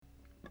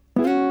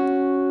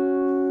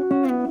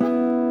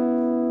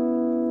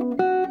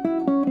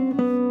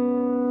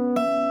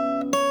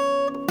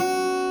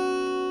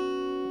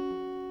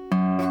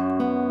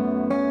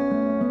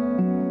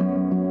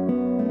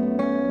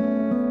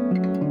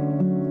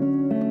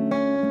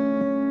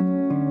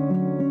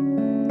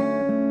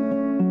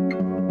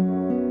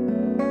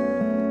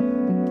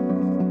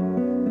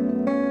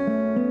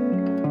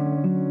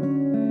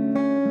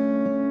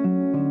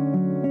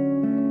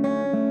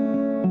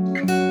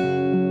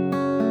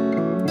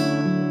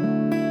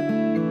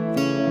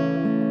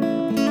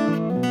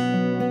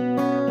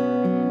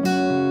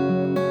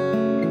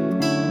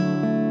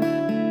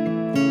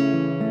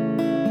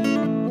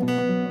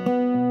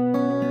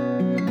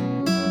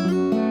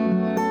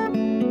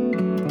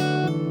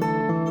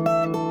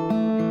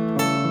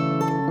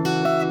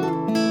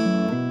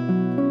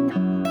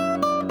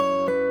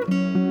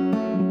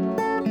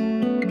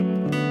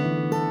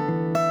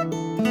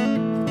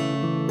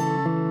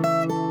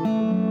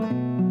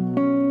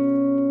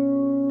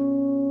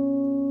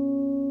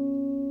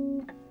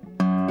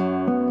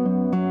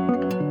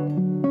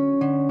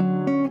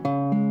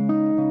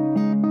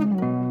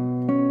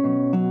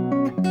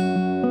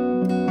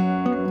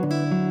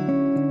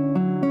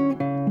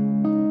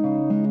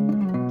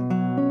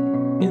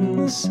In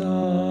the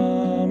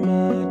summertime,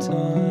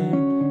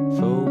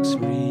 folks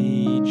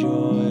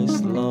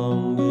rejoice.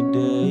 Longer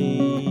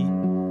day,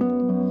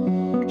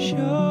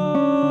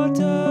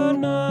 shorter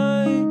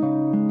night.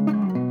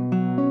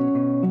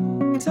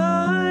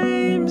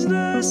 Time's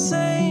the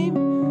same,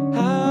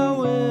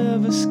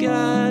 however,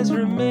 skies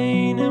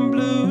remain in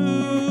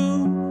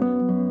blue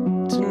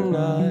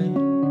tonight.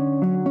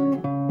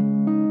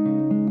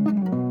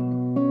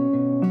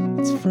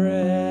 It's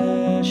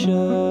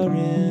fresher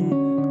in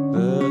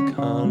the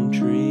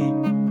country.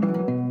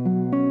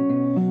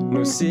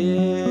 No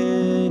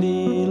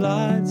city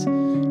lights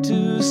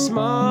to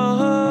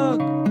smog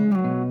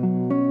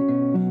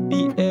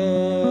the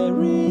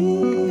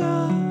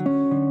area.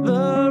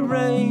 The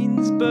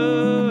rains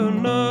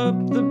burn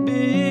up the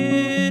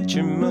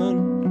bitumen.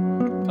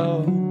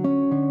 Oh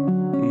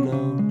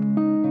no,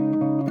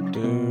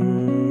 dirt.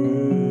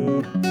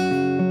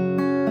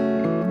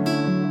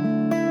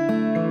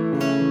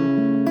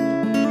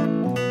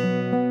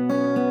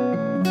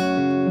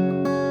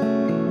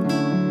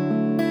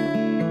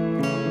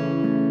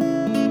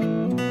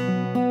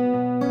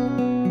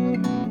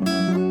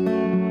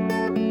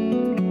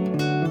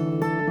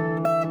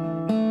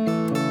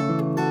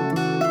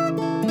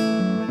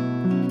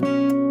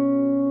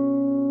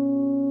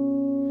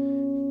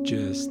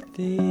 Just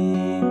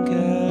think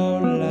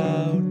out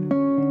loud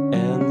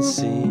and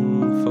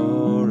sing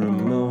for a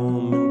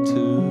moment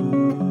today.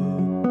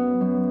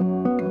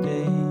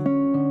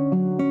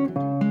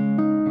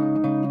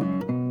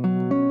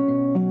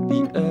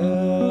 The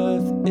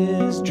earth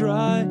is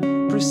dry,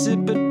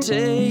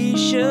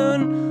 precipitation,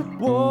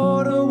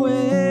 water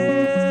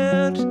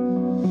wet,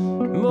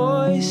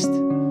 moist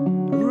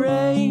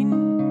rain.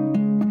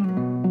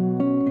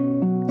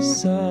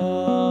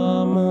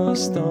 Summer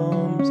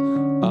storms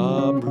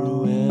are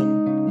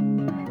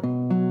brewing,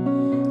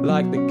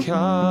 like the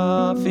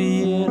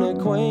coffee in a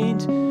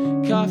quaint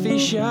coffee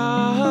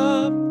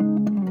shop.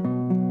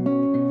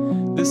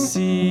 The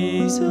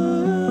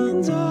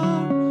seasons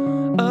are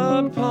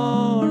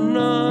upon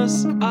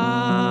us.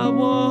 I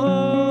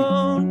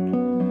want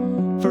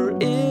for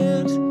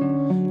it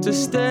to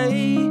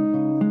stay.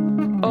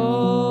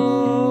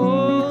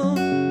 Oh,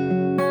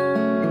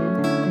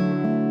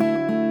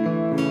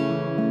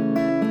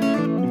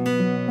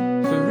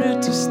 for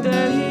it to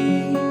stay.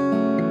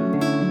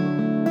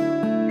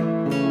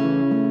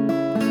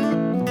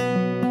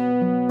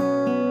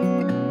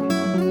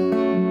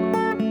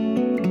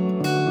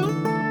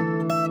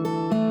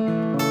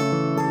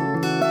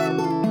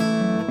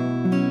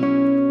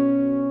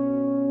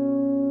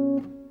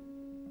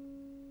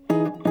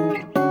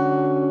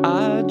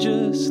 I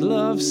just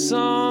love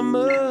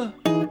summer,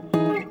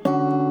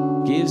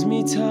 gives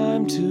me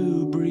time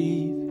to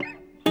breathe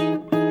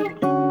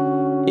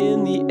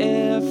in the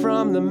air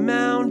from the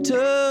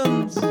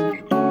mountains.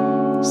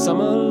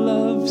 Summer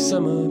love,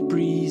 summer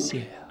breeze,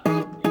 yeah.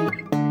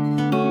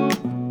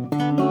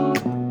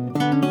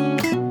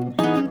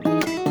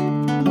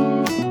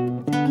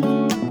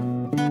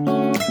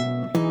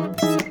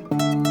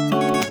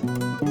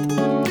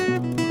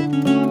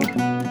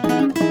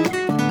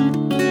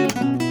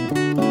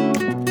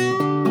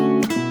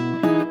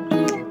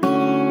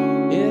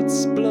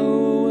 It's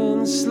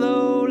blowing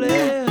slowly,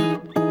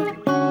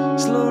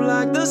 slow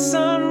like the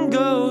sun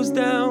goes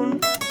down.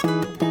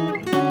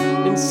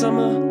 In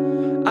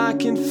summer, I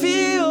can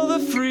feel the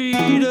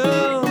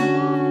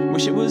freedom.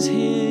 Wish it was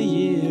here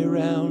year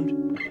round.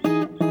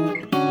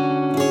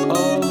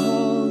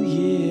 All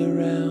year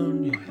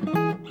round, yeah.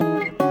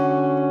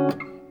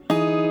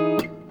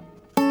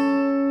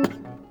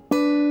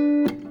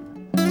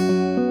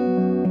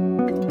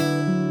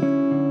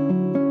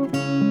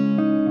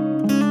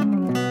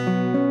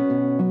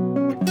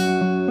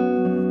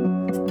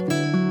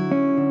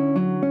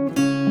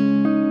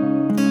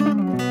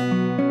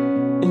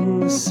 In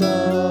the sun